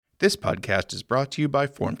This podcast is brought to you by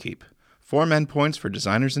FormKeep. Form endpoints for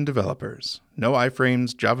designers and developers. No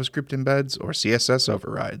iframes, JavaScript embeds, or CSS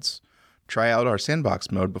overrides. Try out our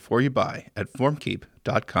sandbox mode before you buy at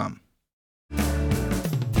formkeep.com.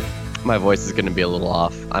 My voice is going to be a little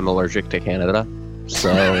off. I'm allergic to Canada,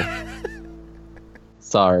 so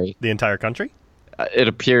sorry. The entire country? It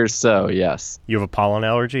appears so, yes. You have a pollen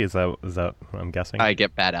allergy? Is that what I'm guessing? I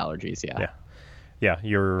get bad allergies, yeah. Yeah,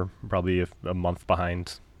 you're probably a month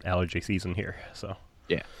behind allergy season here, so.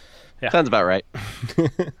 Yeah. Sounds about right.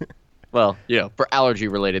 Well, for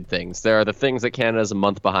allergy-related things, there are the things that Canada's a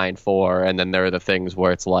month behind for, and then there are the things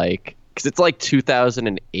where it's like, because it's like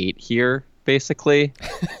 2008 here, basically.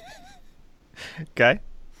 Okay.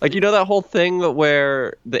 Like, that whole thing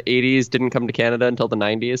where the 80s didn't come to Canada until the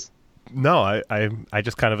 90s? No, I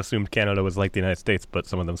just kind of assumed Canada was like the United States, but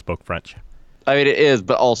some of them spoke French. I mean, it is,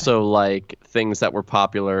 but also, like, things that were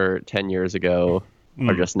popular 10 years ago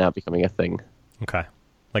are just now becoming a thing. Okay.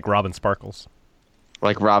 Like Robin Sparkles.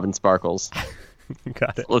 Like Robin Sparkles.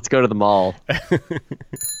 Got it. Let's go to the mall.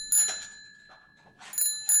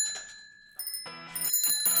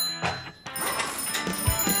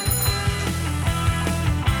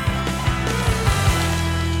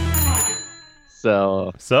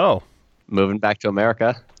 So, moving back to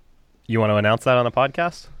America. You want to announce that on the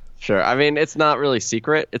podcast? Sure. I mean, it's not really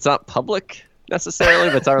secret. It's not public necessarily,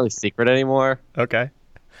 but it's not really secret anymore. Okay.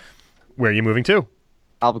 Where are you moving to?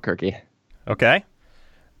 Albuquerque. Okay.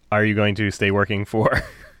 Are you going to stay working for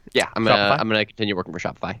Yeah, I'm gonna continue working for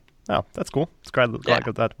Shopify. Oh, that's cool. It's glad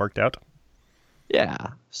that worked out. Yeah.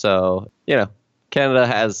 So, Canada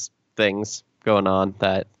has things going on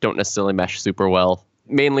that don't necessarily mesh super well.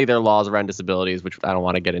 Mainly their laws around disabilities, which I don't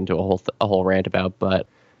want to get into a whole rant about, but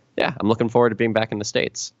yeah, I'm looking forward to being back in the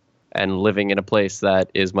States and living in a place that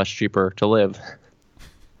is much cheaper to live.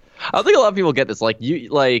 I don't think a lot of people get this.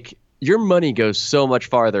 Your money goes so much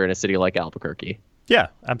farther in a city like Albuquerque. Yeah,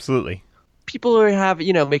 absolutely. People who have,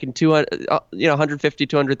 making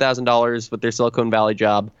 $150,000-$200,000 with their Silicon Valley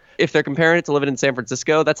job. If they're comparing it to living in San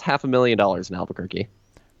Francisco, that's $500,000 in Albuquerque.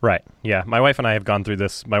 Right. Yeah. My wife and I have gone through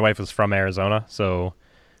this. My wife is from Arizona, so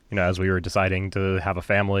as we were deciding to have a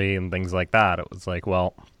family and things like that, it was like,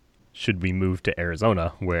 well, should we move to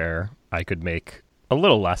Arizona where I could make a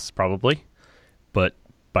little less probably, but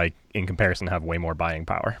in comparison have way more buying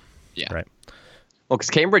power. Yeah. Right. Well, because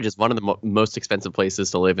Cambridge is one of the most expensive places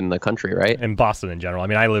to live in the country, right? And Boston in general.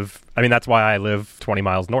 That's why I live 20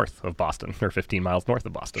 miles north of Boston or 15 miles north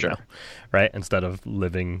of Boston now, right? Instead of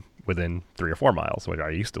living within 3 or 4 miles where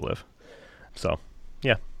I used to live. So,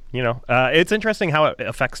 yeah, it's interesting how it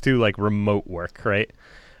affects remote work, right?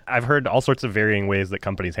 I've heard all sorts of varying ways that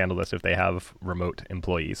companies handle this if they have remote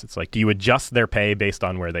employees. It's like, do you adjust their pay based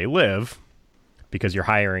on where they live because you're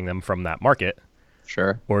hiring them from that market?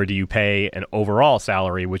 Sure. Or do you pay an overall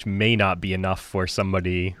salary, which may not be enough for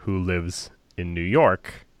somebody who lives in New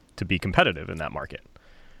York to be competitive in that market,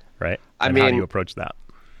 right? How do you approach that?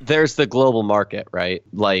 There's the global market, right?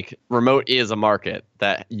 Like, remote is a market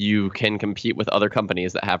that you can compete with other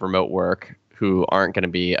companies that have remote work who aren't going to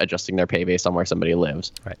be adjusting their pay based on where somebody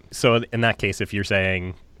lives. Right. So in that case, if you're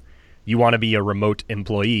saying you want to be a remote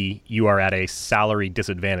employee, you are at a salary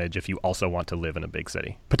disadvantage if you also want to live in a big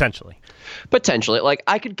city, potentially. Like,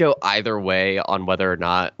 I could go either way on whether or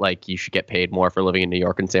not, you should get paid more for living in New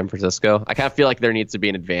York and San Francisco. I kind of feel like there needs to be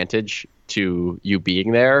an advantage to you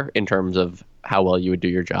being there in terms of how well you would do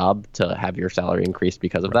your job to have your salary increased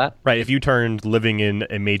because of that. Right. If you turned living in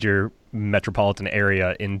a major metropolitan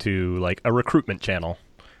area into, a recruitment channel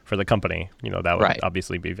for the company, that would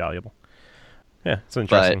obviously be valuable. Yeah, it's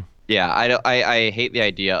interesting. But, yeah, I hate the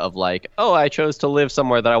idea of I chose to live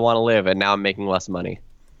somewhere that I want to live, and now I'm making less money.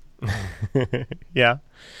 Yeah,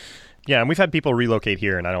 and we've had people relocate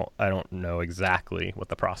here, and I don't know exactly what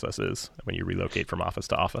the process is when you relocate from office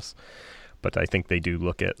to office, but I think they do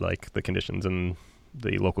look at the conditions and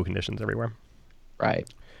the local conditions everywhere. Right.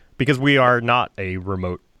 Because we are not a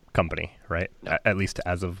remote company, right? No. At least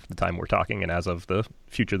as of the time we're talking and as of the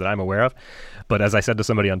future that I'm aware of. But as I said to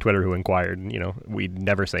somebody on Twitter who inquired, we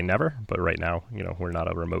never say never, but right now, we're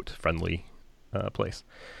not a remote friendly place.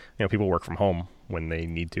 People work from home when they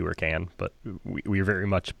need to or can, but we're very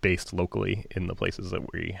much based locally in the places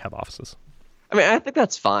that we have offices. I think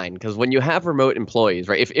that's fine, because when you have remote employees,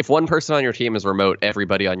 right, if one person on your team is remote,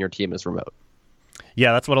 everybody on your team is remote.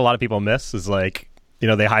 Yeah, that's what a lot of people miss is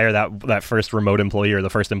they hire that first remote employee or the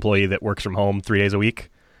first employee that works from home 3 days a week.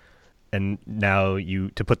 And now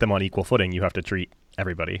to put them on equal footing, you have to treat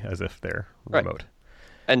everybody as if they're remote.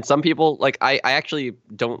 And some people, I actually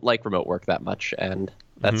don't like remote work that much. And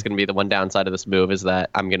That's going to be the one downside of this move, is that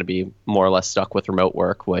I'm going to be more or less stuck with remote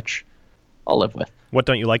work, which I'll live with. What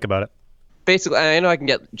don't you like about it? Basically, I know I can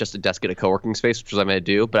get just a desk at a co-working space, which is what I'm going to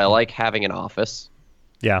do, but I like having an office.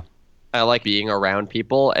 Yeah. I like being around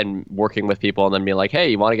people and working with people and then being like, hey,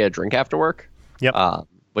 you want to get a drink after work? Yep.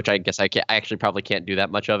 Which I guess I actually probably can't do that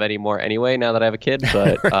much of anymore anyway, now that I have a kid.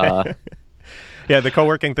 But yeah, the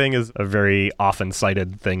co-working thing is a very often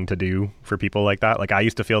cited thing to do for people like that. Like I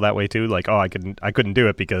used to feel that way too. Like, oh, I couldn't do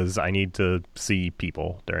it because I need to see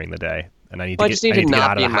people during the day, and I need to get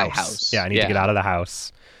out of the house. Yeah, I need to get out of the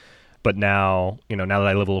house. But now, now that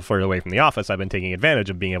I live a little further away from the office, I've been taking advantage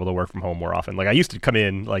of being able to work from home more often. Like I used to come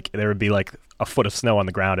in, like there would be like a foot of snow on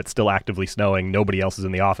the ground. It's still actively snowing. Nobody else is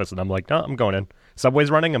in the office, and I'm like, no, I'm going in. Subway's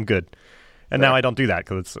running. I'm good. And now I don't do that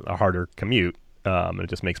because it's a harder commute. It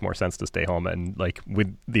just makes more sense to stay home. And like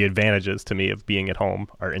with the advantages to me of being at home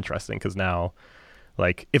are interesting because now,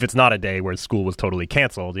 like if it's not a day where school was totally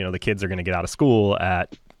canceled, the kids are going to get out of school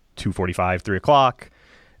at 2:45, 3 o'clock.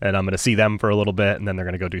 And I'm going to see them for a little bit, and then they're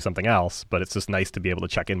going to go do something else. But it's just nice to be able to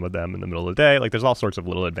check in with them in the middle of the day. Like, there's all sorts of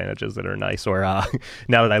little advantages that are nice. Or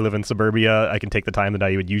now that I live in suburbia, I can take the time that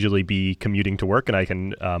I would usually be commuting to work, and I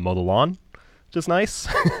can mow the lawn, which is nice.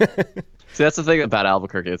 See, that's the thing about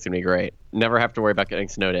Albuquerque. It's going to be great. Never have to worry about getting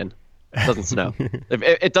snowed in. It doesn't snow. If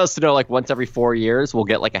it does snow like once every 4 years, we'll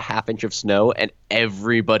get like a half inch of snow and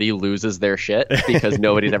everybody loses their shit because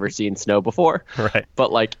nobody's ever seen snow before. Right.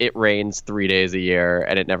 But like it rains 3 days a year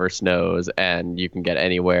and it never snows, and you can get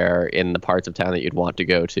anywhere in the parts of town that you'd want to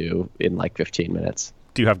go to in like 15 minutes.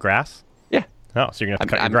 Do you have grass? Yeah. Oh, so you're going to have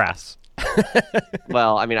to cut your grass.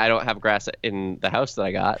 Well, I mean, I don't have grass in the house that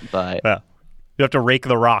I got, but... Yeah. You have to rake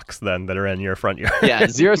the rocks then that are in your front yard. Yeah,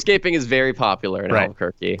 xeriscaping is very popular in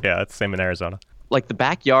Albuquerque. Yeah, it's the same in Arizona. Like the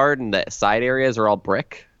backyard and the side areas are all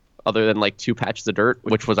brick, other than like 2 patches of dirt,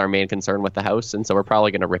 which was our main concern with the house. And so we're probably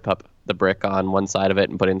going to rip up the brick on one side of it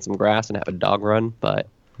and put in some grass and have a dog run. But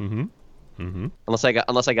unless I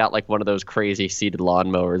got like one of those crazy seated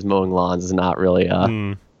lawnmowers, mowing lawns is not really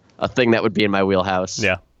a thing that would be in my wheelhouse.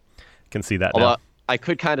 Yeah, can see that. Although now. I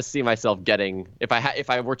could kind of see myself getting, if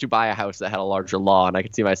I were to buy a house that had a larger lawn, I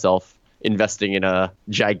could see myself investing in a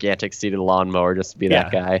gigantic seated lawnmower just to be that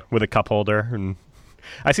guy with a cup holder. And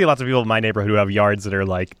I see lots of people in my neighborhood who have yards that are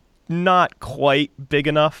like not quite big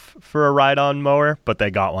enough for a ride-on mower, but they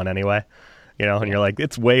got one anyway. And you're like,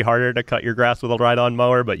 it's way harder to cut your grass with a ride-on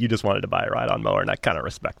mower, but you just wanted to buy a ride-on mower, and I kind of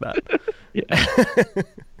respect that. Yeah.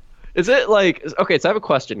 Is it like, okay, so I have a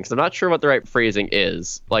question because I'm not sure what the right phrasing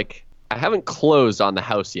is. Like, I haven't closed on the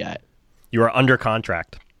house yet. You are under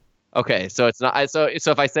contract. Okay, so it's not. So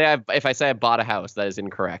if I say I bought a house, that is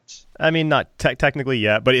incorrect. I mean, not technically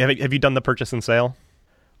yet, but have you done the purchase and sale?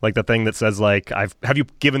 Like the thing that says like have you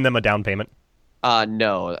given them a down payment?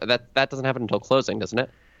 No, that doesn't happen until closing, doesn't it?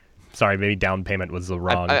 Sorry, maybe down payment was the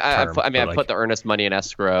wrong term. I put the earnest money in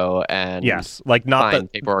escrow and like not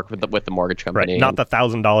signed paperwork with the mortgage company. Right, not the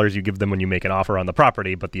 $1,000 you give them when you make an offer on the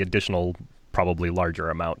property, but the additional, probably larger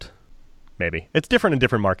amount. Maybe it's different in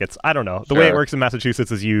different markets. I don't know. The way it works in Massachusetts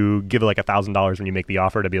is you give like $1,000 when you make the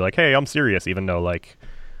offer to be like, hey, I'm serious, even though like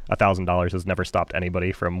 $1,000 has never stopped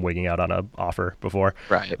anybody from wigging out on an offer before.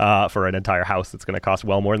 Right. For an entire house that's going to cost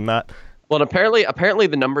well more than that. Well, apparently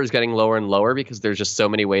the number is getting lower and lower because there's just so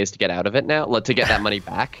many ways to get out of it now, to get that money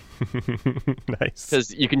back. Nice.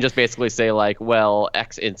 Because you can just basically say like, well,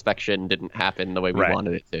 X inspection didn't happen the way we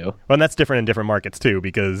wanted it to. Well, and that's different in different markets too,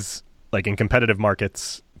 because like in competitive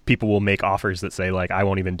markets, people will make offers that say like, I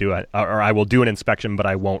won't even do it, or I will do an inspection, but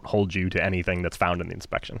I won't hold you to anything that's found in the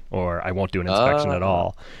inspection, or I won't do an inspection at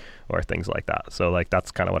all, or things like that. So like that's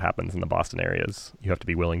kind of what happens in the Boston areas. You have to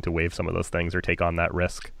be willing to waive some of those things or take on that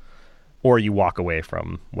risk. Or you walk away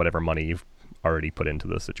from whatever money you've already put into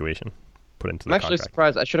the situation, I'm actually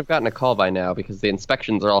surprised. I should have gotten a call by now because the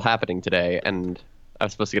inspections are all happening today, and I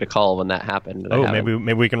was supposed to get a call when that happened. Maybe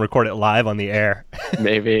we can record it live on the air.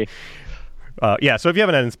 Maybe. So if you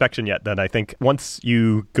haven't had an inspection yet, then I think once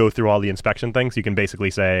you go through all the inspection things, you can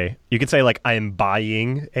basically say, like, I am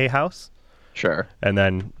buying a house. Sure. And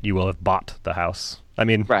then you will have bought the house. I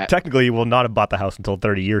mean, technically, you will not have bought the house until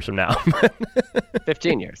 30 years from now.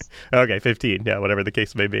 15 years. Okay, 15. Yeah, whatever the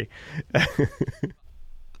case may be.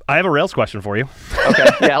 I have a Rails question for you. Okay.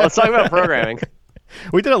 Yeah, let's talk about programming.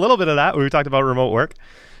 We did a little bit of that when we talked about remote work.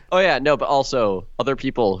 Oh, yeah. No, but also other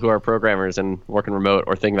people who are programmers and working remote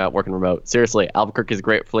or thinking about working remote. Seriously, Albuquerque is a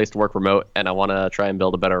great place to work remote, and I want to try and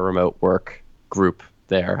build a better remote work group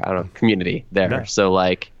there. I don't know, community there. Yeah. So,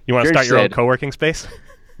 like... You want to start your own co-working space?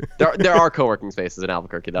 There are co-working spaces in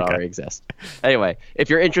Albuquerque that already exist. Anyway, if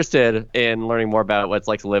you're interested in learning more about what it's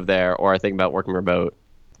like to live there or thinking about working remote,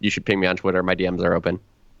 you should ping me on Twitter. My DMs are open.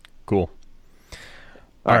 Cool.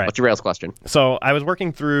 All right. What's your Rails question? So I was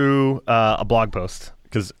working through a blog post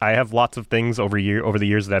because I have lots of things over the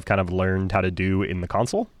years that I've kind of learned how to do in the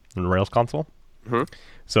console, in the Rails console. Mm-hmm.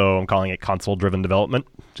 So I'm calling it console-driven development,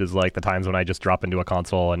 which is like the times when I just drop into a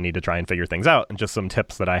console and need to try and figure things out, and just some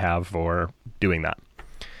tips that I have for doing that.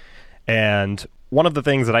 And one of the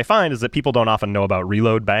things that I find is that people don't often know about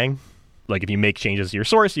reload bang. Like if you make changes to your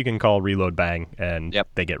source, you can call reload bang, and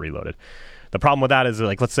they get reloaded. The problem with that is,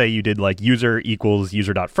 like, let's say you did like user equals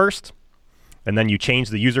user.first, and then you change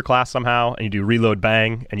the user class somehow, and you do reload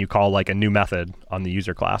bang, and you call like a new method on the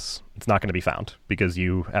user class. It's not going to be found because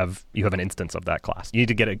you have an instance of that class. You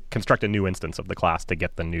need to construct a new instance of the class to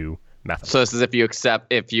get the new method. So this is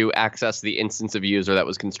if you access the instance of user that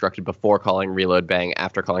was constructed before calling reload bang,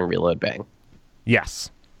 after calling reload bang.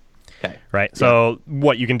 Yes. Okay. Right. So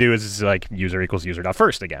what you can do is like user equals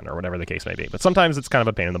user.first again, or whatever the case may be. But sometimes it's kind of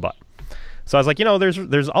a pain in the butt. So I was like,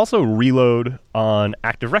 there's also reload on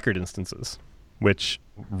active record instances, which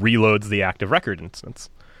reloads the active record instance.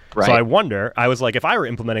 Right. So I was like, if I were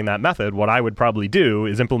implementing that method, what I would probably do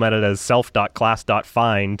is implement it as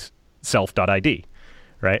self.class.find self.id,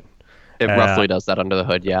 right? It roughly does that under the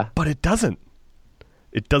hood, yeah. But it doesn't.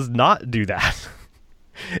 It does not do that.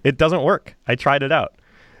 It doesn't work. I tried it out.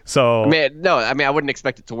 So I wouldn't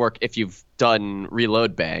expect it to work if you've done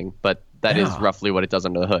reload bang, but that is roughly what it does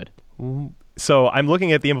under the hood. So I'm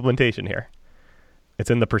looking at the implementation here. It's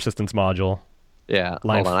in the persistence module. Yeah,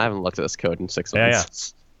 hold on. I haven't looked at this code in 6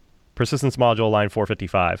 months. Yeah. Persistence module line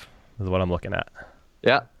 455 is what I'm looking at.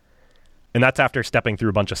 Yeah. And that's after stepping through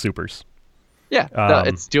a bunch of supers. Yeah,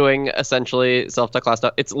 it's doing essentially self.class.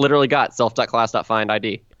 It's literally got self.class.find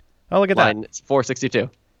ID. Oh, look at that. Line 462.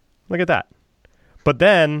 Look at that. But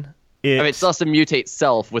then it still has to mutate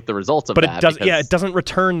self with the results of that. But it doesn't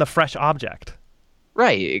return the fresh object.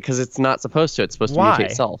 Right, because it's not supposed to. It's supposed to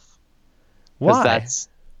mutate self. Why?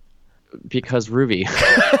 Because Ruby.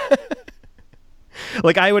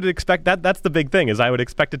 Like I would expect that's the big thing, is I would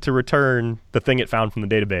expect it to return the thing it found from the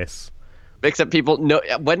database. Except people know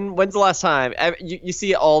when's the last time you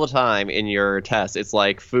see it all the time in your tests. It's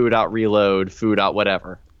like foo.reload,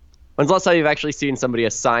 foo.whatever. When's the last time you've actually seen somebody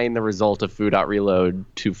assign the result of foo.reload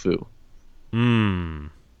to foo?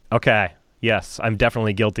 Okay. Yes, I'm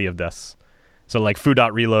definitely guilty of this. So like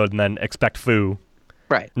foo.reload and then expect foo.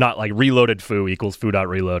 Right. Not like reloaded foo equals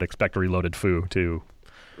foo.reload, expect reloaded foo to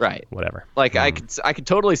whatever. Like I could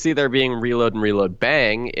totally see there being reload and reload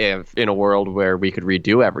bang if in a world where we could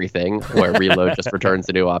redo everything, where reload just returns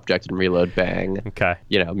the new object and reload bang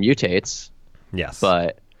mutates. Yes.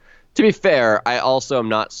 But to be fair, I also am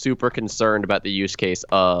not super concerned about the use case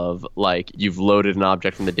of like you've loaded an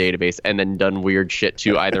object from the database and then done weird shit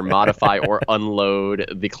to either modify or unload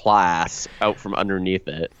the class out from underneath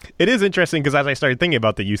it. It is interesting because as I started thinking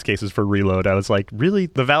about the use cases for reload, I was like, really,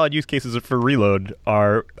 the valid use cases for reload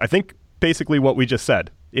are, I think, basically what we just said.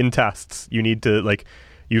 In tests, you need to like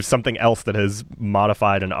use something else that has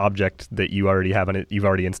modified an object that you already have you've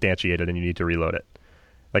already instantiated, and you need to reload it.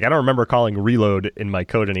 Like, I don't remember calling reload in my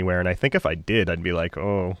code anywhere, and I think if I did, I'd be like,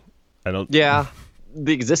 oh, I don't... Yeah,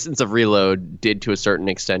 the existence of reload did to a certain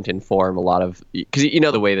extent inform a lot of... Because you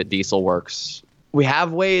know the way that Diesel works. We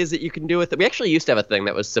have ways that you can do it. We actually used to have a thing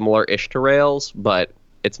that was similar-ish to Rails, but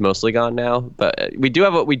it's mostly gone now. But we do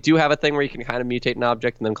have a thing where you can kind of mutate an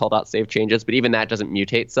object and then call .save changes, but even that doesn't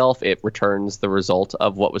mutate self. It returns the result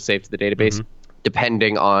of what was saved to the database,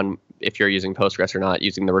 depending on if you're using Postgres or not,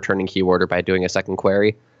 using the returning keyword or by doing a second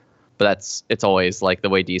query. But it's always like the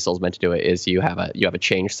way Diesel's meant to do it is you have a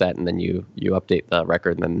change set and then you update the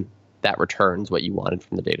record and then that returns what you wanted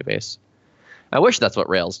from the database. I wish that's what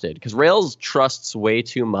Rails did, because Rails trusts way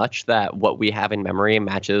too much that what we have in memory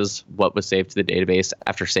matches what was saved to the database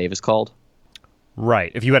after save is called.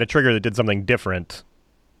 Right. If you had a trigger that did something different,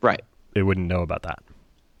 right, it wouldn't know about that.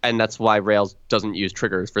 And that's why Rails doesn't use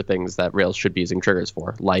triggers for things that Rails should be using triggers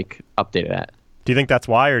for, like updated at. Do you think that's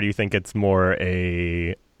why, or do you think it's more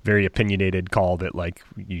a very opinionated call that like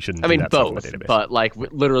you shouldn't do that both, stuff in the database? But like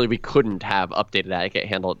literally we couldn't have updated at get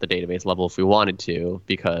handled at the database level if we wanted to,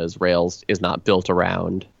 because Rails is not built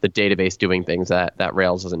around the database doing things that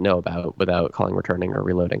Rails doesn't know about without calling returning or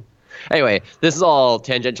reloading. Anyway, this is all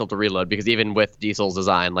tangential to reload, because even with Diesel's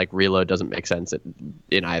design, like reload doesn't make sense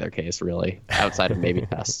in either case, really, outside of maybe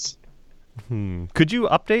tests. Could you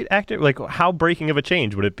update active? Like, how breaking of a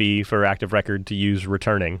change would it be for Active Record to use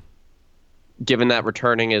returning? Given that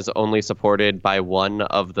returning is only supported by one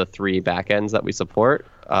of the 3 backends that we support,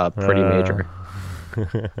 pretty major.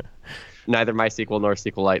 Neither MySQL nor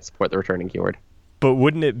SQLite support the returning keyword. But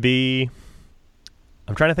wouldn't it be...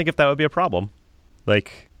 I'm trying to think if that would be a problem.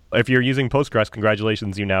 Like, If you're using Postgres,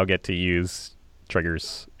 congratulations, you now get to use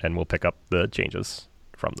triggers, and we'll pick up the changes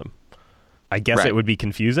from them. I guess it would be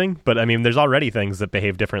confusing, but I mean, there's already things that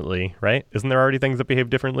behave differently, right? Isn't there already things that behave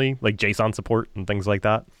differently, like JSON support and things like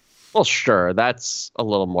that? Well, sure. That's a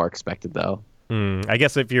little more expected, though. I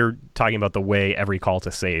guess if you're talking about the way every call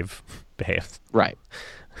to save behaves. Right.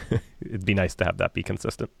 It'd be nice to have that be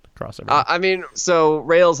consistent across everything. I mean, so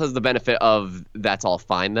Rails has the benefit of that's all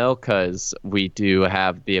fine, though, because we do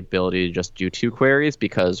have the ability to just do 2 queries,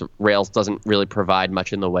 because Rails doesn't really provide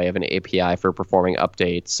much in the way of an API for performing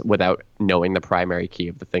updates without knowing the primary key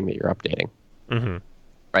of the thing that you're updating. Mm-hmm.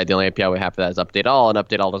 Right? The only API we have for that is update all, and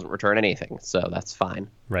update all doesn't return anything, so that's fine.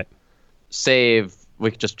 Right. Save, we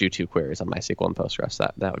could just do 2 queries on MySQL and Postgres.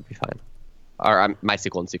 That would be fine. Or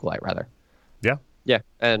MySQL and SQLite, rather. Yeah. Yeah,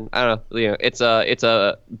 and I don't know. It's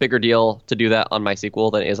a bigger deal to do that on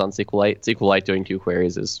MySQL than it is on SQLite. SQLite doing 2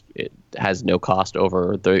 queries it has no cost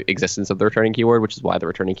over the existence of the returning keyword, which is why the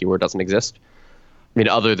returning keyword doesn't exist. I mean,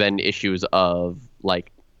 other than issues of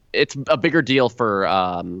it's a bigger deal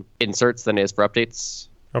for inserts than it is for updates.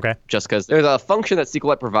 Okay. Just because there's a function that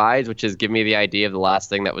SQLite provides, which is give me the ID of the last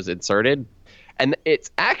thing that was inserted. And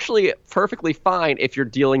it's actually perfectly fine if you're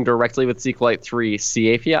dealing directly with SQLite 3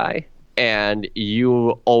 C API and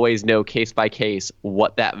you always know case by case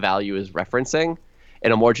what that value is referencing.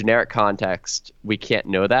 In a more generic context, we can't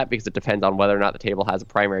know that because it depends on whether or not the table has a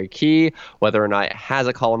primary key, whether or not it has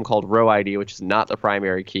a column called row ID, which is not the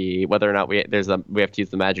primary key, whether or not we have to use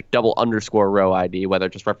the magic double underscore row ID, whether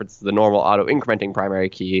it just references the normal auto incrementing primary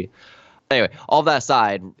key. Anyway, all that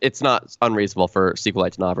aside, it's not unreasonable for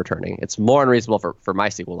SQLite to not have returning. It's more unreasonable for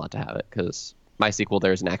MySQL not to have it, because MySQL,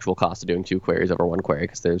 there's an actual cost of doing 2 queries over 1 query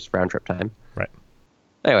because there's round trip time. Right.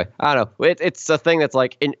 Anyway, I don't know. It's a thing that's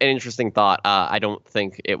like an interesting thought. I don't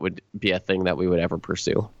think it would be a thing that we would ever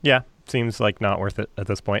pursue. Yeah, seems like not worth it at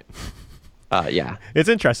this point. Yeah. It's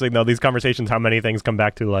interesting, though, these conversations, how many things come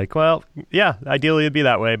back to like, well, yeah, ideally it'd be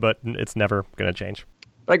that way, but it's never going to change.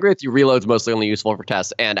 But I agree with you. Reload's mostly only useful for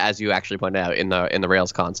tests, and as you actually pointed out in the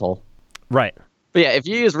Rails console. Right. But yeah, if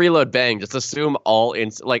you use reload bang, just assume all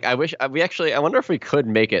I wonder if we could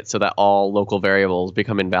make it so that all local variables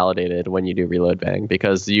become invalidated when you do reload bang,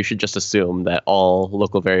 because you should just assume that all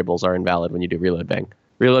local variables are invalid when you do reload bang.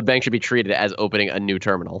 Reload bang should be treated as opening a new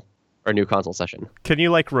terminal or new console session. Can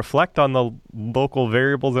you reflect on the local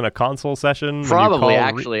variables in a console session? Probably,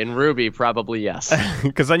 actually. In Ruby, probably yes.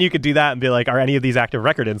 Because then you could do that and be like, are any of these active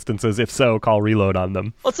record instances? If so, call reload on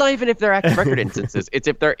them. Well, it's not even if they're active record instances. It's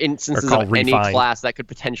if they're instances of any class that could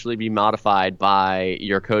potentially be modified by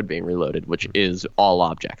your code being reloaded, which is all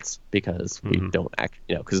objects, because we don't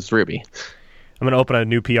because it's Ruby. I'm going to open a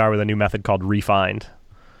new PR with a new method called refind.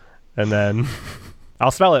 And then I'll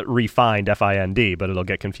spell it refined, F-I-N-D, but it'll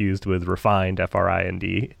get confused with refined,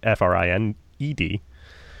 F-R-I-N-D, F-R-I-N-E-D.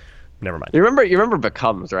 Never mind. You remember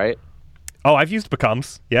becomes, right? Oh, I've used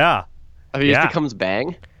becomes. Yeah. Have you used becomes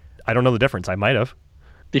bang? I don't know the difference. I might have.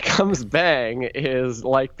 Becomes bang is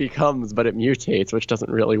like becomes, but it mutates, which doesn't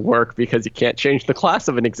really work because you can't change the class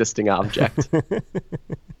of an existing object.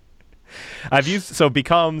 I've used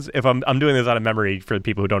becomes, if I'm doing this out of memory for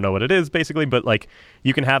people who don't know what it is basically, but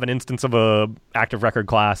you can have an instance of a active record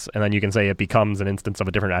class and then you can say it becomes an instance of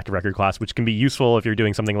a different active record class, which can be useful if you're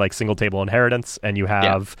doing something like single table inheritance and you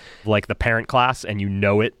have the parent class and you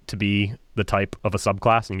know it to be the type of a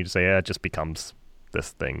subclass and you just say it just becomes this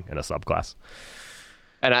thing in a subclass.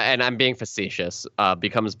 And I'm being facetious.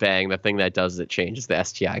 Becomes bang, the thing that does is it changes the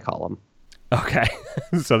STI column. Okay.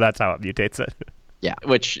 So that's how it mutates it. Yeah,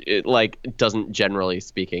 which doesn't generally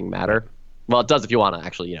speaking matter. Well, it does if you want to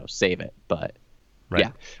actually save it, but right.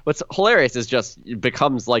 Yeah. What's hilarious is just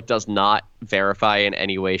becomes does not verify in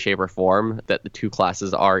any way, shape, or form that the 2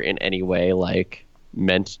 classes are in any way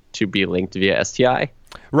meant to be linked via STI.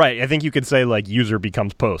 Right. I think you could say user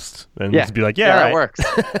becomes post and just be that works.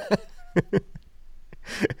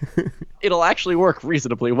 It'll actually work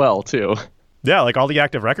reasonably well too. Yeah, all the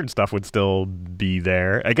active record stuff would still be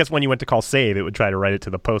there. I guess when you went to call save, it would try to write it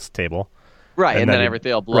to the post table. Right, and then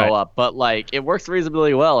everything will blow up. But it works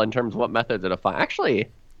reasonably well in terms of what methods it define.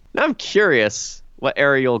 Actually, now I'm curious what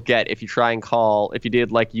error you'll get if you try and call, if you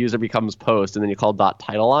did user becomes post and then you call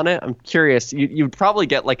 .title on it. I'm curious. You'd probably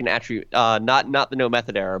get an attribute, not the no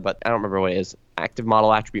method error, but I don't remember what it is, active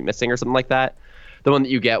model attribute missing or something like that. The one that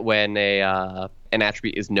you get when an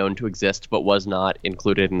attribute is known to exist but was not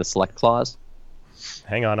included in the select clause.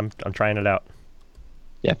 Hang on, I'm trying it out.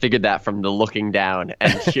 Yeah, I figured that from the looking down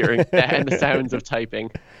and hearing and the sounds of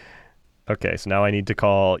typing. Okay, so now I need to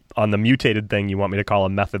call on the mutated thing. You want me to call a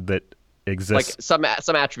method that exists, some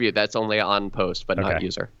attribute that's only on post but not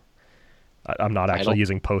user. I'm not actually Idle?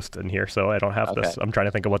 using post in here, so I don't have this. Okay. I'm trying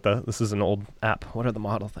to think of what this is an old app. What are the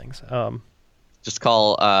model things? Just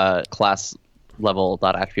call class level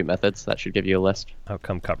dot attribute methods. That should give you a list.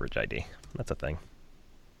 Outcome coverage ID. That's a thing.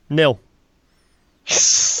 Nil.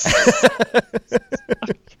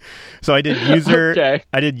 So I did user. Okay.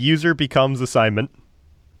 I did user becomes assignment.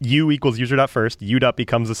 U equals user dot first. U dot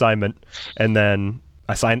becomes assignment, and then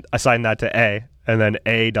assign that to A, and then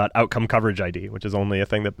A dot outcome coverage ID, which is only a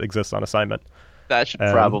thing that exists on assignment. That should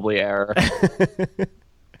probably error.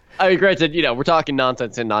 I mean, granted, we're talking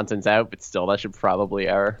nonsense in, nonsense out, but still, that should probably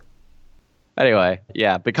error. Anyway,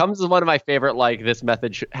 yeah, becomes one of my favorite, like, this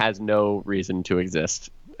method has no reason to exist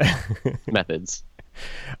methods.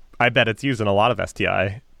 I bet it's used in a lot of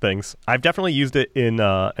STI things. I've definitely used it in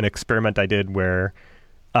an experiment I did where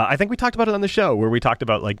I think we talked about it on the show, where we talked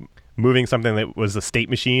about like moving something that was a state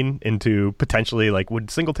machine into potentially like, would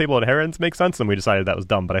single table inheritance make sense? And we decided that was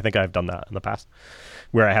dumb, but I think I've done that in the past,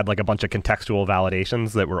 where I had like a bunch of contextual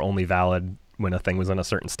validations that were only valid when a thing was in a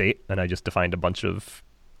certain state, and I just defined a bunch of,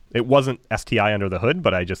 it wasn't STI under the hood,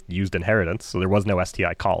 but I just used inheritance, so there was no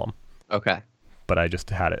STI column. Okay. But I just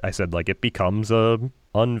had it. I said like it becomes a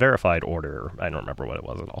unverified order. I don't remember what it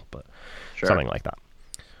was at all, but Sure. something like that.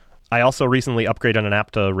 I also recently upgraded an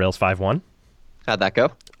app to Rails 5.1. How'd that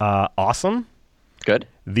go? Awesome. Good?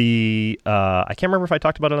 I can't remember if I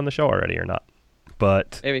talked about it on the show already or not,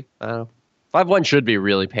 but Maybe. I don't know. 5.1 should be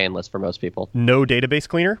really painless for most people. no database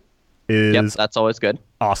cleaner is Yep, that's always good.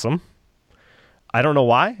 awesome. I don't know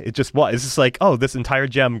why. It just was. It's just like, oh, this entire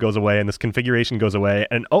gem goes away and this configuration goes away,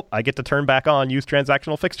 and oh, I get to turn back on use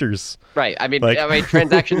transactional fixtures. Right. I mean, Like-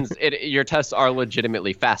 transactions, your tests are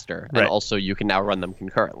legitimately faster, and Right. also you can now run them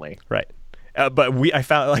concurrently. Right. But I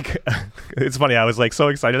found like, it's funny. I was like so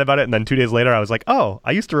excited about it. And then 2 days later, I was like, oh,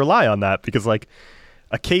 I used to rely on that because like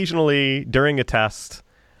occasionally during a test,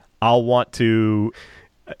 I'll want to,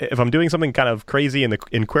 if I'm doing something kind of crazy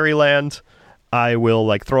in query land, I will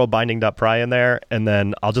like throw a binding.pry in there, and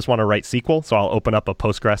then I'll just want to write SQL. So I'll open up a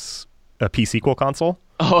Postgres, a p-SQL console.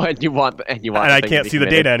 Oh, and you want And the I thing can't to be see the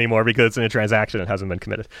committed. data anymore because it's in a transaction. It hasn't been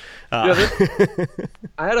committed. I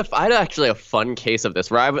had actually a fun case of this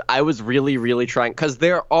where I was really, really trying, because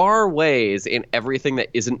there are ways in everything that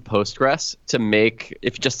isn't Postgres to make,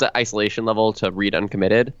 if just at isolation level, to read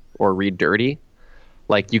uncommitted or read dirty.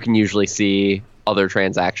 Like you can usually see other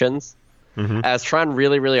transactions. I was trying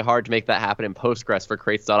really, really hard to make that happen in Postgres for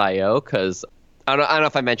crates.io, because I don't know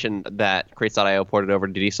if I mentioned that crates.io ported over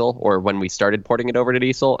to Diesel, or when we started porting it over to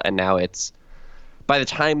Diesel, and now it's, by the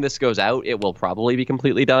time this goes out, it will probably be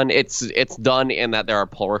completely done. It's done in that there are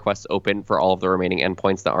pull requests open for all of the remaining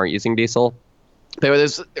endpoints that aren't using Diesel. There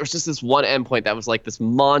was just this one endpoint that was like this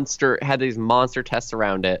monster, had these monster tests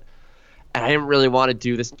around it. And I didn't really want to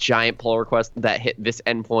do this giant pull request that hit this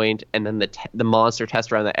endpoint and then the monster test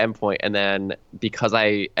around that endpoint. And then because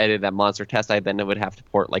I edited that monster test, I then would have to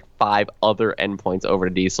port like 5 other endpoints over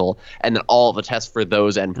to Diesel and then all the tests for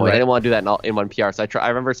those endpoints. Right. I didn't want to do that in one PR. So I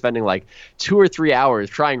remember spending like 2 or 3 hours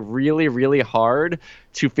trying really, really hard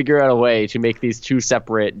to figure out a way to make these 2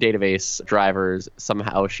 separate database drivers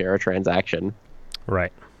somehow share a transaction.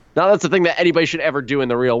 Right. Now, that's the thing that anybody should ever do in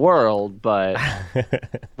the real world, but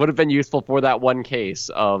would have been useful for that one case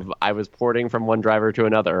of I was porting from one driver to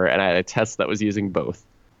another, and I had a test that was using both.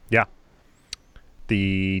 Yeah.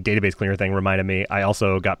 The database cleaner thing reminded me, I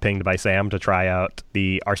also got pinged by Sam to try out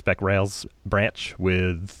the RSpec Rails branch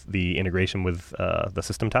with the integration with the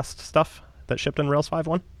system test stuff that shipped in Rails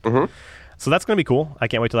 5.1. Mm-hmm. So that's going to be cool. I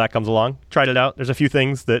can't wait till that comes along. Tried it out. There's a few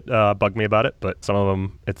things that bug me about it, but some of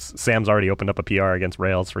them, Sam's already opened up a PR against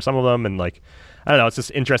Rails for some of them, and like, I don't know, it's just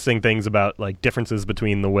interesting things about like differences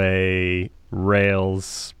between the way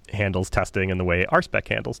Rails handles testing and the way RSpec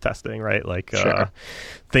handles testing, right? Like Sure.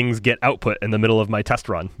 Things get output in the middle of my test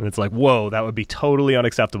run, and it's like, whoa, that would be totally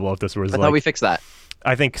unacceptable if this was I like. thought we fixed that.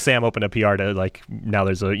 I think Sam opened a PR to like, now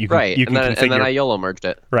there's a you can Right, you can and configure. then I YOLO merged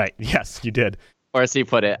it. Right. Yes, you did. Or as he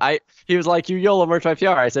put it, he was like, you YOLO merged my PR.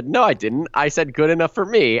 I said, no, I didn't. I said good enough for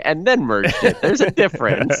me, and then merged it. There's a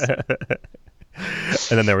difference. And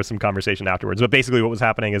then there was some conversation afterwards. But basically what was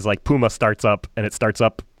happening is like Puma starts up, and it starts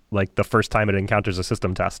up like the first time it encounters a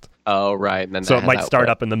system test. Oh, right. And then So that it might has start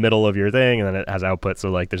output. up in the middle of your thing, and then it has output.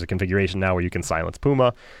 So like there's a configuration now where you can silence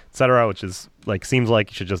Puma, etc., which is like seems like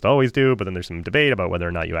you should just always do, but then there's some debate about whether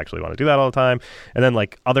or not you actually want to do that all the time. And then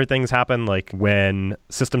like other things happen, like when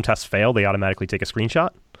system tests fail, they automatically take a screenshot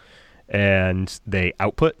and they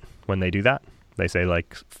output when they do that. They say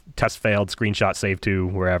like test failed, screenshot saved to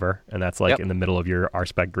wherever, and that's like Yep. in the middle of your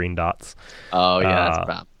RSpec green dots. Oh, yeah, that's a Uh,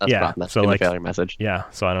 problem. That's yeah, a problem. That's so, in the like- failure message. Yeah,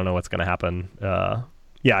 so I don't know what's going to happen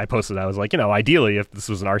Yeah, I posted. I was like, ideally, if this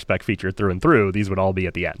was an RSpec feature through and through, these would all be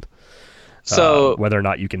at the end. So whether or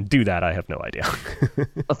not you can do that, I have no idea.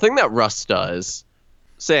 A thing that Rust does,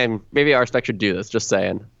 saying maybe RSpec should do this, just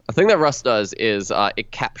saying. A thing that Rust does is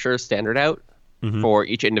it captures standard out for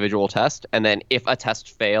each individual test, and then if a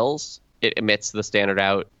test fails, it emits the standard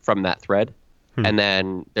out from that thread. And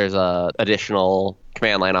then there's a additional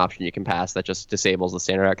command line option you can pass that just disables the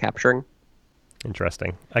standard out capturing.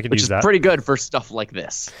 Interesting. I could Which use is that. pretty good for stuff like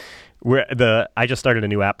this. I just started a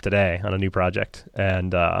new app today on a new project,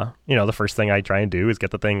 and the first thing I try and do is get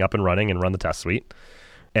the thing up and running and run the test suite,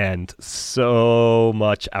 and so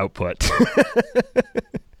much output.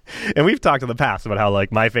 And we've talked in the past about how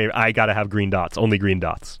like my favorite, I gotta have green dots, only green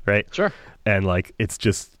dots, right? Sure. And like it's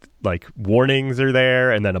just like warnings are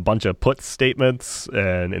there, and then a bunch of puts statements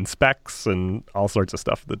and inspects and all sorts of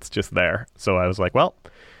stuff that's just there. So I was like, well,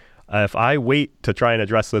 if I wait to try and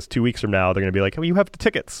address this 2 weeks from now, they're going to be like, oh, you have the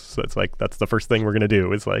tickets. So it's like, that's the first thing we're going to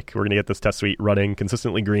do is like, we're going to get this test suite running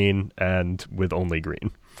consistently green and with only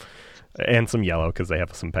green and some yellow because they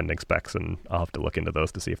have some pending specs, and I'll have to look into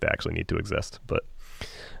those to see if they actually need to exist. But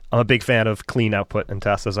I'm a big fan of clean output and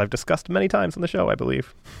tests, as I've discussed many times on the show, I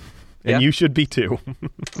believe. And you should be too.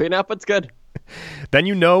 Clean output's good. Then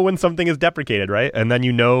you know when something is deprecated, right? And then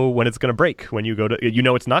you know when it's going to break. When you go to,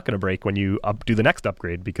 it's not going to break when you do the next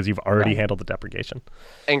upgrade because you've already handled the deprecation.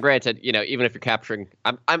 And granted, even if you're capturing,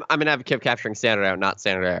 I'm an advocate of capturing standard error, not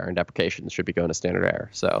standard error, and deprecations should be going to standard error.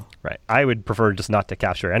 So right, I would prefer just not to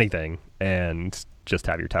capture anything and just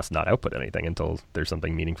have your test not output anything until there's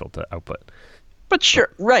something meaningful to output. But sure.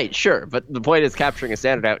 But the point is capturing a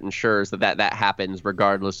standard out ensures that happens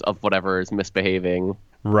regardless of whatever is misbehaving.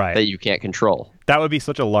 Right. That you can't control. That would be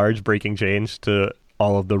such a large breaking change to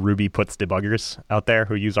all of the Ruby puts debuggers out there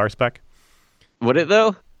who use RSpec. Would it,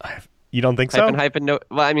 though? You don't think so? No.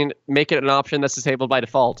 Well, I mean, make it an option that's disabled by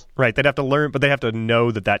default. Right. They'd have to learn, but they have to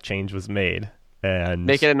know that change was made. And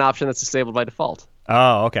make it an option that's disabled by default.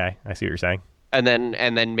 Oh, okay. I see what you're saying. And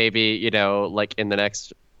then maybe, like in the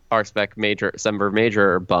next RSpec Semver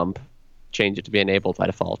major bump, change it to be enabled by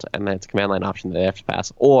default, and then it's a command line option that they have to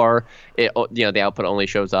pass, or the output only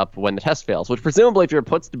shows up when the test fails, which presumably if you're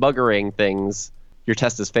puts debuggering things, your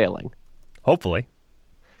test is failing. Hopefully.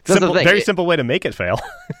 Very simple way to make it fail.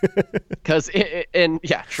 Because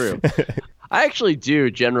true. I actually do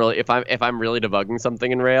generally, if I'm really debugging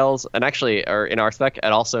something in Rails, and actually or in RSpec,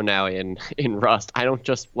 and also now in Rust, I don't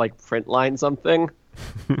just like print line something.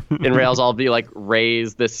 In Rails, I'll be like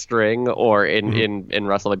raise this string, or in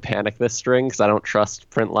Rust, I'll like panic this string because I don't trust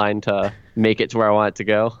printline to make it to where I want it to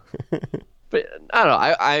go. But I don't know.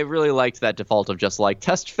 I really liked that default of just like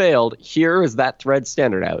test failed. Here is that thread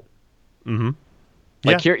standard out. Mm-hmm.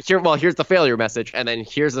 Like here. Well, here's the failure message, and then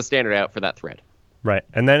here's the standard out for that thread. Right,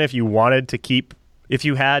 and then if you wanted to if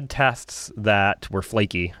you had tests that were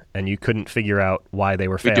flaky and you couldn't figure out why they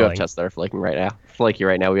were failing. We do have tests that are flaky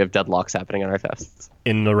right now. We have deadlocks happening on our tests.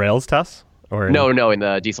 In the Rails tests? No, in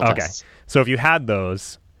the Diesel tests. So if you had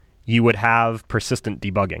those, you would have persistent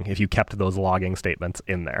debugging if you kept those logging statements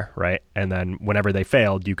in there, right? And then whenever they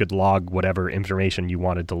failed, you could log whatever information you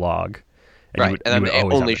wanted to log. And then it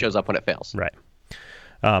only shows up when it fails. Right.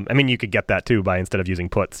 You could get that too by instead of using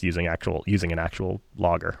puts, using an actual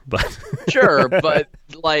logger. But sure, but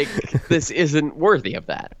like this isn't worthy of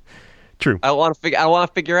that. True. I want to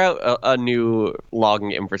figure out a new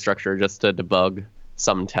logging infrastructure just to debug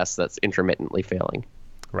some tests that's intermittently failing.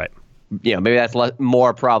 Right. Maybe that's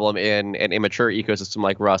more a problem in an immature ecosystem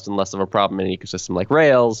like Rust and less of a problem in an ecosystem like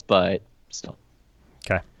Rails, but still.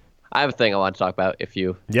 Okay. I have a thing I want to talk about if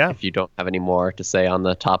you don't have any more to say on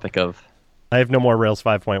the topic of. I have no more Rails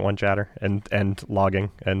 5.1 chatter and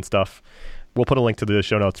logging and stuff. We'll put a link to the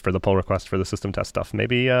show notes for the pull request for the system test stuff.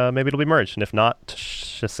 Maybe it'll be merged, and if not,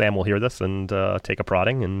 Sam will hear this and take a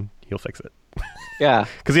prodding, and he'll fix it. Yeah,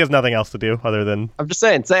 because he has nothing else to do other than. I'm just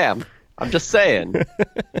saying, Sam. I'm just saying,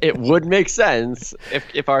 it would make sense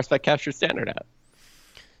if RSpec captured standard out.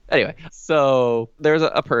 Anyway, so there's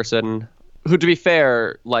a person who, to be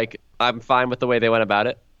fair, like I'm fine with the way they went about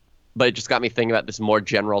it. But it just got me thinking about this more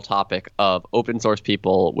general topic of open source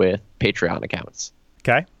people with Patreon accounts.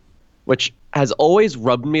 Okay. Which has always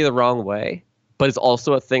rubbed me the wrong way, but it's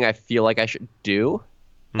also a thing I feel like I should do.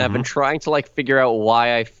 And I've been trying to like figure out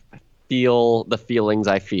why I feel the feelings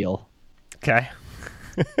I feel. Okay.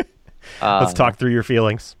 Let's talk through your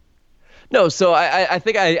feelings. No, so I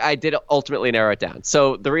think I did ultimately narrow it down.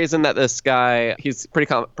 So the reason that this guy, he's pretty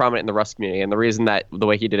prominent in the Rust community, and the reason that the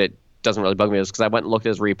way he did it doesn't really bug me is because I went and looked at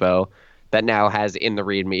his repo that now has in the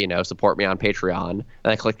README, support me on Patreon, and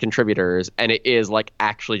I clicked contributors, and it is like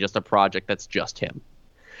actually just a project that's just him.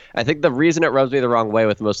 I think the reason it rubs me the wrong way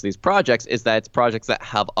with most of these projects is that it's projects that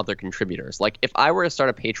have other contributors. Like if I were to start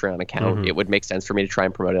a Patreon account, it would make sense for me to try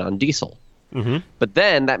and promote it on Diesel. But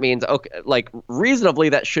then that means, okay, like reasonably,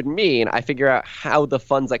 that should mean I figure out how the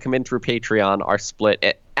funds that come in through Patreon are split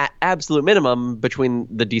at absolute minimum between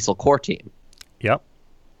the Diesel core team. Yep.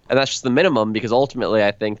 And that's just the minimum, because ultimately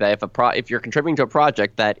I think that if you're contributing to a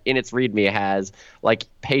project that in its README has like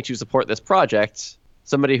pay to support this project,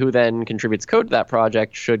 somebody who then contributes code to that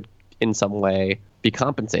project should in some way be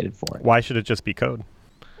compensated for it. Why should it just be code?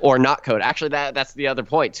 Or not code. Actually, that's the other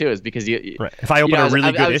point too, is because right. If I open a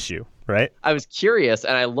really good issue, right? I was curious,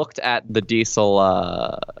 and I looked at the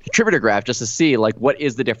Diesel contributor graph just to see like what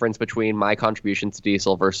is the difference between my contributions to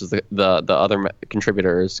Diesel versus the other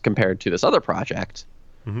contributors compared to this other project.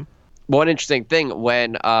 One interesting thing,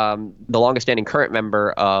 when the longest standing current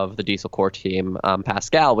member of the Diesel core team,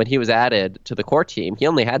 Pascal, when he was added to the core team, he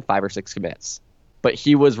only had 5 or 6 commits, but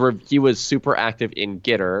he was super active in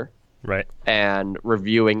Gitter. Right. And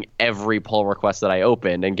reviewing every pull request that I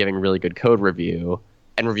opened and giving really good code review,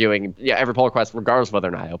 and reviewing every pull request regardless of whether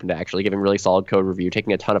or not I opened it, actually giving really solid code review,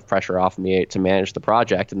 taking a ton of pressure off me to manage the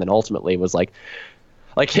project, and then ultimately was like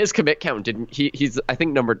his commit count didn't. He's I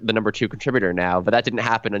think the number 2 contributor now, but that didn't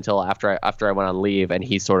happen until after I went on leave, and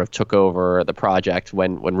he sort of took over the project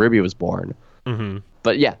when Ruby was born.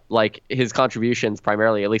 But yeah, like his contributions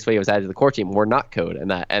primarily, at least when he was added to the core team, were not code,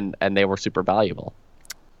 and they were super valuable.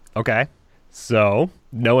 Okay. So,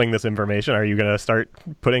 knowing this information, are you going to start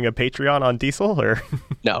putting a Patreon on Diesel, or?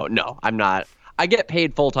 No, I'm not. I get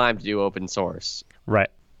paid full time to do open source. Right.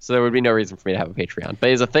 So there would be no reason for me to have a Patreon. But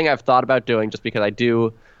it's a thing I've thought about doing, just because I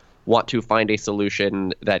do want to find a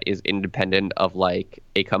solution that is independent of like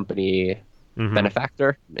a company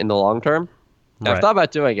benefactor in the long term. Right. I've thought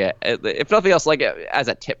about doing it. If nothing else, like as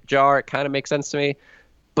a tip jar, it kind of makes sense to me.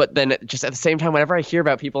 But then just at the same time, whenever I hear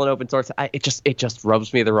about people in open source, it just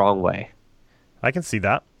rubs me the wrong way. I can see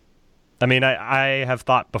that. I mean, I have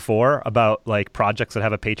thought before about like projects that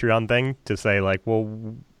have a Patreon thing to say like,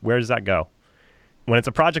 well, where does that go? When it's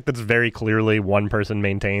a project that's very clearly one person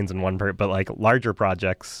maintains and but like larger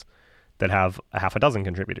projects that have a half a dozen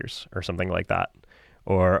contributors or something like that,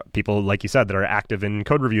 or people, like you said, that are active in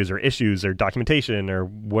code reviews or issues or documentation or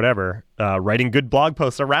whatever, writing good blog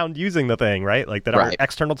posts around using the thing, right? Like that are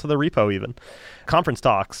external to the repo, even conference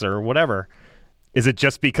talks or whatever. Is it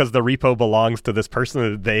just because the repo belongs to this person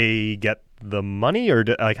that they get the money, or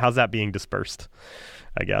like how's that being dispersed,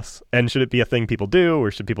 I guess? And should it be a thing people do,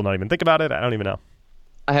 or should people not even think about it? I don't even know.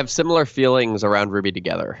 I have similar feelings around Ruby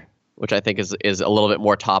Together, which I think is a little bit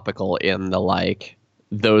more topical in the like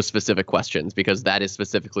those specific questions, because that is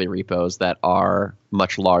specifically repos that are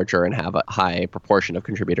much larger and have a high proportion of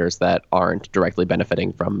contributors that aren't directly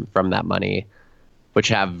benefiting from that money, which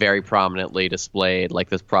have very prominently displayed like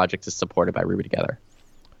this project is supported by Ruby Together.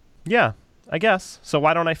 Yeah, I guess. So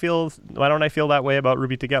why don't I feel that way about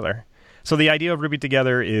Ruby Together? So the idea of Ruby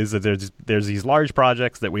Together is that there's these large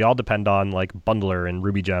projects that we all depend on, like Bundler and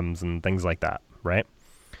Ruby Gems and things like that, right?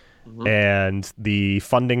 And the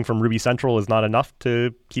funding from Ruby Central is not enough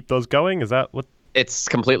to keep those going? Is that what? It's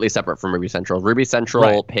completely separate from Ruby Central. Ruby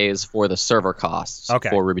Central pays for the server costs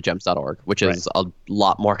for RubyGems.org, which is a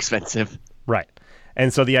lot more expensive. Right.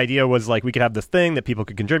 And so the idea was like we could have this thing that people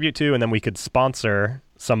could contribute to, and then we could sponsor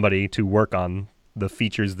somebody to work on the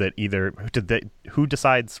features that who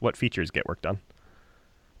decides what features get worked on?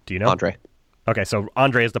 Do you know? Andre. Okay, so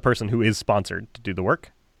Andre is the person who is sponsored to do the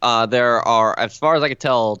work? There are, as far as I could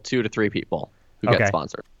tell, 2 to 3 people who get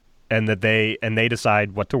sponsored. And that they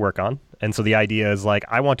decide what to work on. And so the idea is like,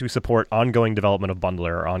 I want to support ongoing development of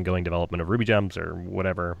Bundler or ongoing development of Ruby Gems or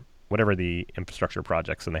whatever the infrastructure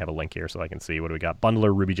projects, and they have a link here so I can see what do we got.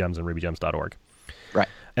 Bundler, Ruby Gems, and RubyGems.org. Right.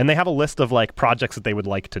 And they have a list of like projects that they would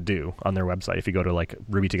like to do on their website. If you go to like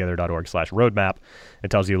rubytogether.org/roadmap, it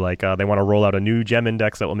tells you like they want to roll out a new gem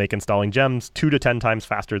index that will make installing gems 2 to 10 times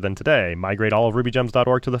faster than today, migrate all of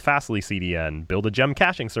rubygems.org to the Fastly CDN, build a gem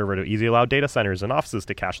caching server to easily allow data centers and offices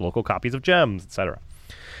to cache local copies of gems, etc.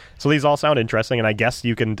 So these all sound interesting, and I guess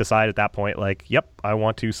you can decide at that point like, yep, I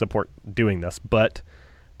want to support doing this. But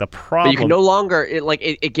the problem... But you can no longer...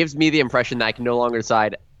 It gives me the impression that I can no longer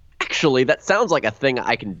decide... Actually, that sounds like a thing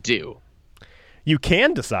I can do. You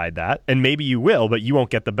can decide that, and maybe you will, but you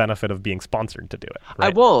won't get the benefit of being sponsored to do it.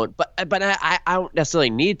 Right? I won't, but I don't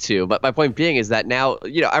necessarily need to. But my point being is that now,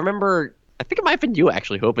 I remember, I think it might have been you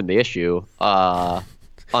actually who opened the issue on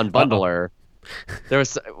Bundler. It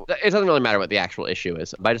doesn't really matter what the actual issue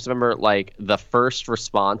is, but I just remember like the first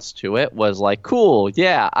response to it was like, cool,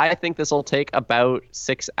 yeah, I think this will take about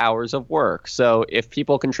 6 hours of work. So if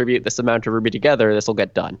people contribute this amount to Ruby Together, this will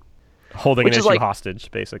get done. Holding Which an is issue like-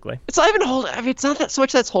 hostage, basically. It's not even holding. I mean, it's not that so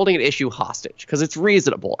much that's holding an issue hostage because it's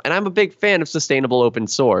reasonable, and I'm a big fan of sustainable open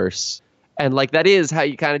source. And like that is how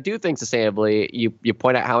you kind of do things sustainably. You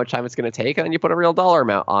point out how much time it's going to take, and then you put a real dollar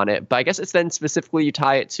amount on it. But I guess it's then specifically you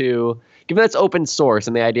tie it to, given that it's open source,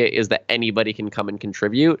 and the idea is that anybody can come and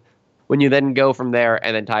contribute. When you then go from there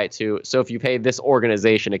and then tie it to, so if you pay this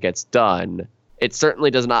organization, it gets done. It certainly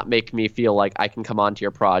does not make me feel like I can come onto your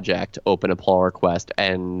project, open a pull request,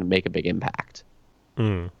 and make a big impact.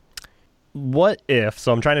 What if?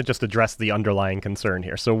 So I'm trying to just address the underlying concern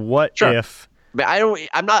here. So what Sure. if? But I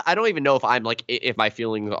don't even know if I'm like if my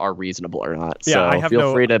feelings are reasonable or not. Yeah, so I have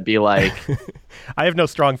feel free to be like, I have no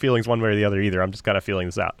strong feelings one way or the other either. I'm just kind of feeling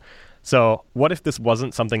this out. So what if this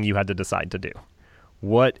wasn't something you had to decide to do?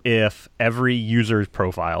 What if every user's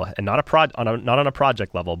profile, and not on a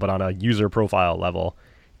project level, but on a user profile level,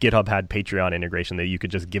 GitHub had Patreon integration that you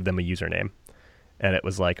could just give them a username, and it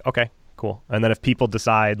was like, okay, cool. And then if people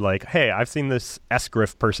decide like, hey, I've seen this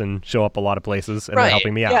sgriff person show up a lot of places and they're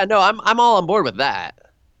helping me out. Yeah, no, I'm all on board with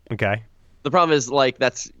that. Okay. The problem is like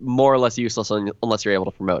that's more or less useless unless you're able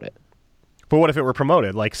to promote it. But what if it were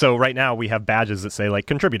promoted? Like, so right now we have badges that say like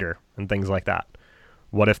contributor and things like that.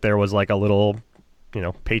 What if there was like a little,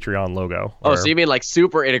 Patreon logo? Oh, so you mean like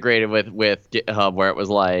super integrated with GitHub where it was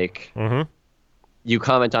like you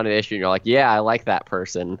comment on an issue and you're like, yeah, I like that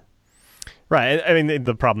person. Right. I mean,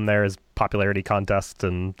 the problem there is popularity contests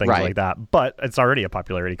and things like that. But it's already a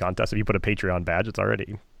popularity contest. If you put a Patreon badge, it's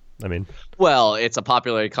already, Well, it's a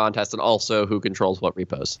popularity contest and also who controls what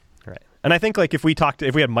repos. Right. And I think like if we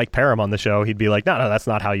had Mike Parham on the show, he'd be like, no, that's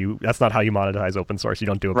not how you monetize open source. You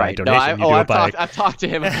don't do it by donation. I've talked to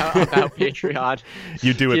him about Patreon.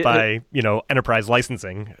 You do it by, enterprise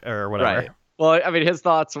licensing or whatever. Right. Well, I mean, his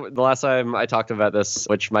thoughts, the last time I talked about this,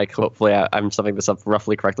 which Mike, hopefully I'm summing this up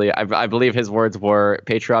roughly correctly, I believe his words were,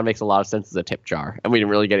 Patreon makes a lot of sense as a tip jar. And we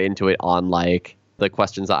didn't really get into it on like the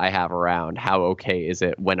questions that I have around how okay is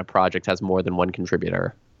it when a project has more than one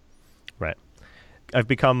contributor. Right. I've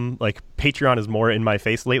become like Patreon is more in my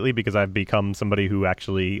face lately because I've become somebody who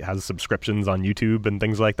actually has subscriptions on YouTube and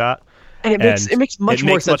things like that. And it makes much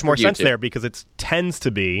more sense there because it tends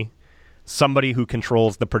to be somebody who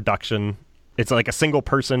controls the production. It's like a single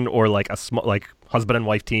person or like a like husband and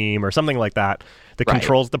wife team or something like that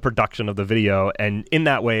controls the production of the video. And in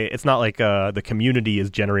that way, it's not like the community is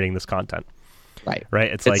generating this content. Right.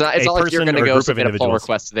 It's like not like you're going to go submit a pull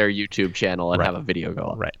request to their YouTube channel and have a video go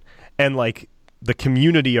up. Right. And like the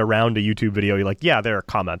community around a YouTube video, you're like, yeah, there are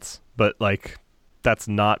comments, but like that's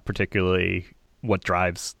not particularly what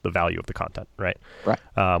drives the value of the content, right?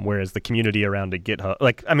 Whereas the community around a GitHub,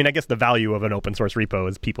 like, I mean, I guess the value of an open source repo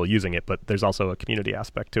is people using it, but there's also a community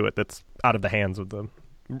aspect to it that's out of the hands of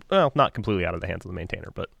not completely out of the hands of the maintainer,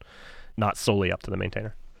 but not solely up to the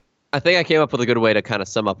maintainer. I think I came up with a good way to kind of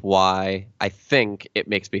sum up why I think it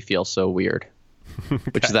makes me feel so weird,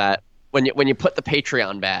 which is that when you put the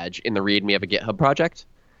Patreon badge in the README of a GitHub project,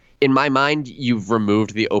 in my mind, you've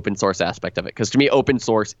removed the open source aspect of it. Because to me, open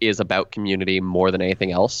source is about community more than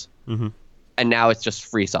anything else. Mm-hmm. And now it's just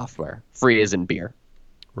free software. Free as in beer.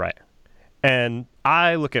 Right. And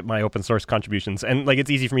I look at my open source contributions, and like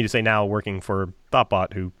it's easy for me to say now working for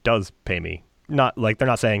Thoughtbot, who does pay me. Not like they're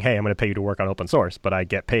not saying, hey, I'm going to pay you to work on open source, but I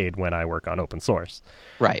get paid when I work on open source.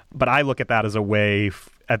 Right. But I look at that as a way,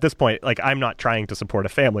 at this point, like I'm not trying to support a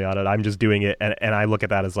family on it. I'm just doing it, and I look at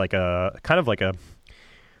that as like a kind of like a,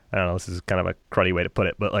 I don't know, this is kind of a cruddy way to put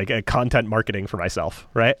it, but like a content marketing for myself,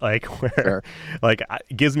 right? Like where like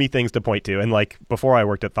it gives me things to point to. And like before I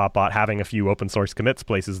worked at Thoughtbot, having a few open source commits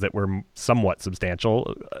places that were somewhat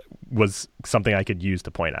substantial was something I could use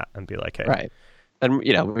to point at and be like, hey. Right. And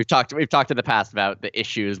we've talked in the past about the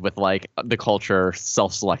issues with like the culture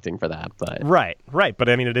self-selecting for that, but right. But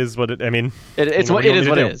I mean, it is what it. I mean, it's what it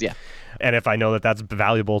is. Yeah. And if I know that that's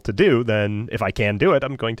valuable to do, then if I can do it,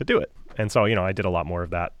 I'm going to do it. And so I did a lot more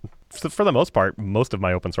of that. For the most part, most of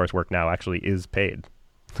my open source work now actually is paid.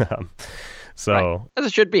 So as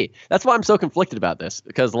it should be. That's why I'm so conflicted about this,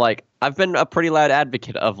 because like I've been a pretty loud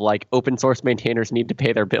advocate of like open source maintainers need to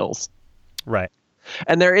pay their bills. Right.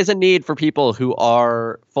 And there is a need for people who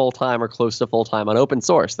are full-time or close to full-time on open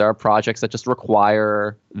source. There are projects that just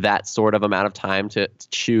require that sort of amount of time to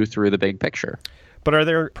chew through the big picture. But are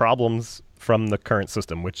there problems from the current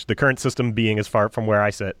system, which the current system being, as far from where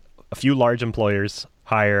I sit, a few large employers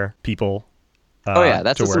hire people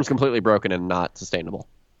that system's completely broken and not sustainable.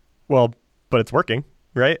 Well, but it's working,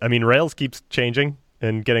 right? I mean, Rails keeps changing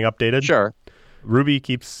and getting updated. Sure. Ruby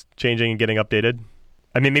keeps changing and getting updated.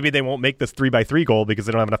 I mean, maybe they won't make this 3x3 goal because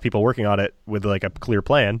they don't have enough people working on it with like a clear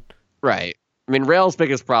plan. Right. I mean, Rails'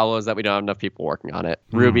 biggest problem is that we don't have enough people working on it.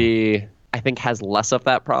 Ruby, I think, has less of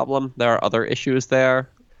that problem. There are other issues there.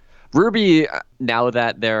 Ruby, now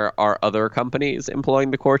that there are other companies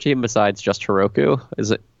employing the core team besides just Heroku,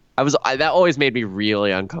 that always made me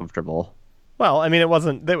really uncomfortable. Well, I mean, it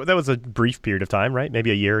wasn't. There was a brief period of time, right?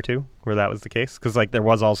 Maybe a year or two where that was the case. Because like there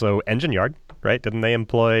was also Engine Yard, right? Didn't they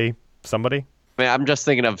employ somebody? I mean, I'm just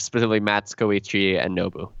thinking of specifically Matt Skoichi and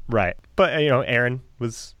Nobu. Right. But, Aaron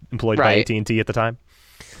was employed by AT&T at the time.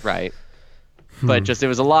 Right. But it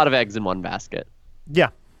was a lot of eggs in one basket. Yeah.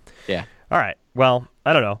 Yeah. All right. Well,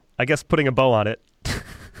 I don't know. I guess putting a bow on it,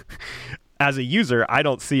 as a user, I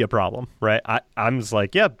don't see a problem, right? I'm just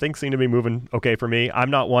like, yeah, things seem to be moving okay for me. I'm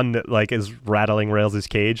not one that like is rattling Rails'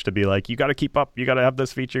 cage to be like, you got to keep up. You got to have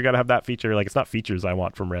this feature. You got to have that feature. Like, it's not features I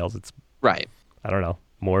want from Rails. It's right. I don't know.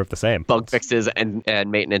 More of the same. Bug fixes and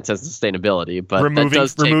maintenance and sustainability, but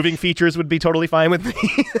removing features would be totally fine with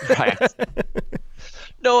me. Right.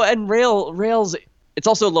 No, and Rails, it's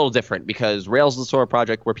also a little different because Rails is the sort of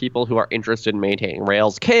project where people who are interested in maintaining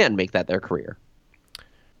Rails can make that their career.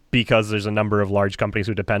 Because there's a number of large companies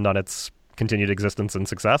who depend on its continued existence and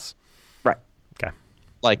success. Right. Okay.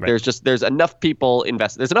 Like there's enough people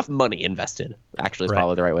invested. There's enough money invested. Actually, is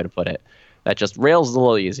probably the right way to put it. That just Rails is a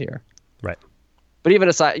little easier. Right. But even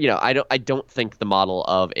aside, I don't think the model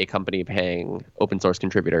of a company paying open source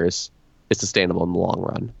contributors is sustainable in the long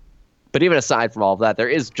run. But even aside from all of that, there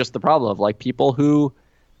is just the problem of like people who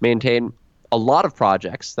maintain a lot of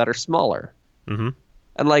projects that are smaller. Mm-hmm.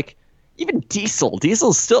 And like even Diesel's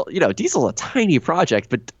still, Diesel's a tiny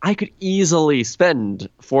project, but I could easily spend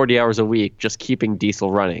 40 hours a week just keeping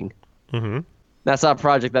Diesel running. Mm-hmm. That's not a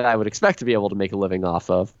project that I would expect to be able to make a living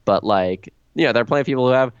off of. But like, there are plenty of people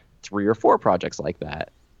who have 3 or 4 projects like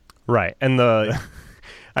that. Right. And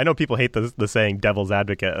I know people hate the saying devil's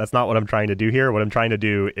advocate. That's not what I'm trying to do here. What I'm trying to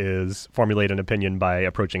do is formulate an opinion by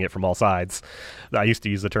approaching it from all sides. I used to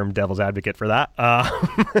use the term devil's advocate for that.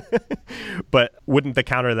 But wouldn't the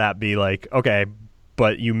counter to that be like, okay,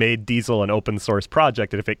 but you made Diesel an open source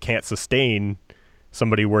project, and if it can't sustain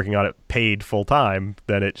somebody working on it paid full time,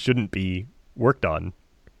 then it shouldn't be worked on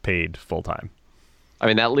paid full time. I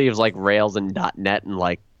mean, that leaves like Rails and .NET and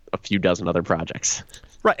like a few dozen other projects.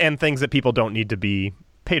 Right, and things that people don't need to be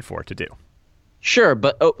paid for to do. Sure,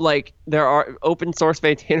 but there are open source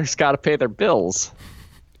maintainers got to pay their bills.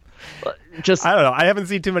 I don't know. I haven't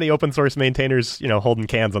seen too many open source maintainers, holding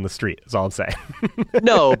cans on the street. Is all I'm saying.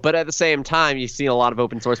 No, but at the same time, you've seen a lot of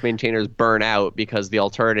open source maintainers burn out because the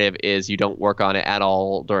alternative is you don't work on it at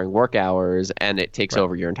all during work hours, and it takes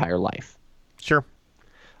over your entire life. Sure.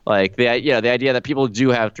 Like the idea that people do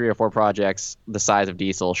have 3 or 4 projects the size of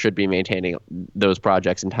Diesel should be maintaining those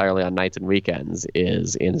projects entirely on nights and weekends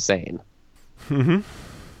is insane. Mm-hmm.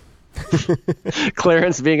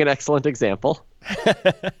 Clarence being an excellent example.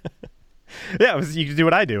 Yeah, you can do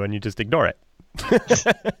what I do and you just ignore it.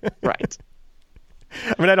 Right.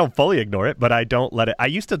 I mean, I don't fully ignore it, but I don't let it. I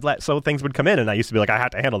used to so things would come in and I used to be like, I have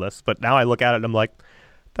to handle this. But now I look at it and I'm like,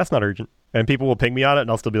 that's not urgent. And people will ping me on it, and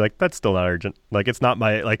I'll still be like, that's still not urgent. Like, it's not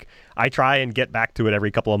I try and get back to it every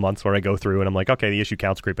couple of months where I go through, and I'm like, okay, the issue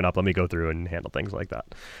count's creeping up. Let me go through and handle things like that.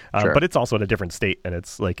 Sure. But it's also in a different state, and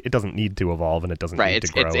it's like, it doesn't need to evolve, and it doesn't need to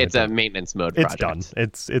grow. It's a maintenance mode project.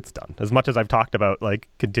 It's done. It's done. As much as I've talked about, like,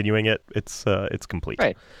 continuing it, it's complete.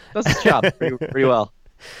 Right. Does its job pretty well.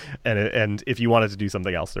 And if you wanted to do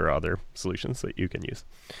something else, there are other solutions that you can use.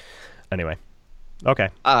 Anyway. Okay.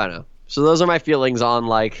 I don't know. So those are my feelings on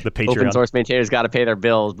like the Patreon. Open source maintainers got to pay their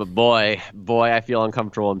bills, but boy, I feel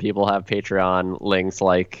uncomfortable when people have Patreon links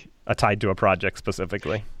like tied to a project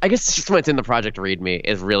specifically. I guess it's just when it's in the project README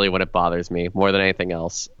is really what it bothers me more than anything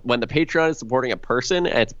else. When the Patreon is supporting a person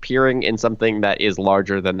and it's appearing in something that is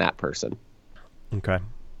larger than that person. Okay.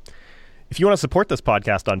 If you want to support this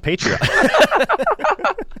podcast on Patreon.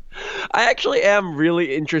 I actually am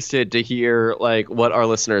really interested to hear like what our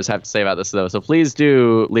listeners have to say about this, though. So please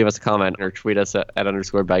do leave us a comment or tweet us at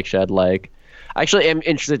 _BikeShed. Like, I actually am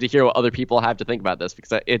interested to hear what other people have to think about this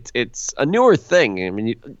because it's a newer thing. I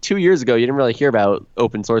mean, 2 years ago, you didn't really hear about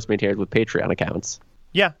open source maintainers with Patreon accounts.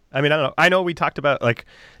 Yeah. I mean, I don't know. I know we talked about, like,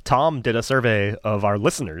 Tom did a survey of our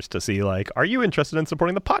listeners to see, like, are you interested in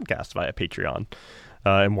supporting the podcast via Patreon?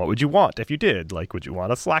 And what would you want if you did? Like, would you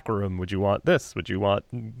want a Slack room? Would you want this? Would you want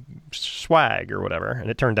swag or whatever? And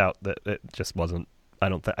it turned out that it just wasn't.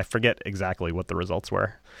 I forget exactly what the results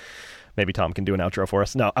were. Maybe Tom can do an outro for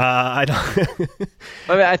us. No, I don't.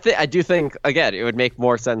 I mean, I do think, again, it would make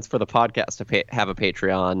more sense for the podcast to have a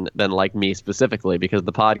Patreon than like me specifically, because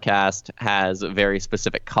the podcast has very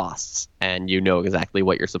specific costs and you know exactly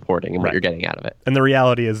what you're supporting and what you're getting out of it. And the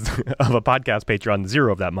reality is of a podcast Patreon,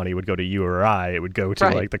 zero of that money would go to you or I. It would go to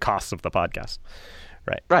like the costs of the podcast.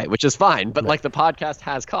 Right, which is fine, but like the podcast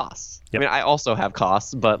has costs. Yep. I mean, I also have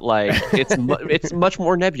costs, but like it's much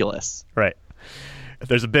more nebulous. Right.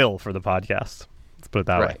 There's a bill for the podcast. Let's put it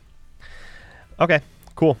that way. Okay,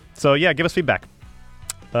 cool. So yeah, give us feedback.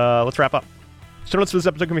 Let's wrap up. Show notes for this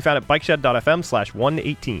episode can be found at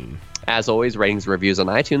bikeshed.fm/118. As always, ratings and reviews on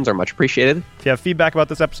iTunes are much appreciated. If you have feedback about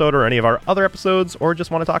this episode or any of our other episodes, or just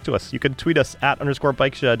want to talk to us, you can tweet us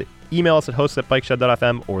 @_bikeshed, email us at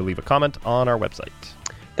hosts@bikeshed.fm, or leave a comment on our website.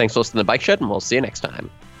 Thanks for listening to Bike Shed, and we'll see you next time.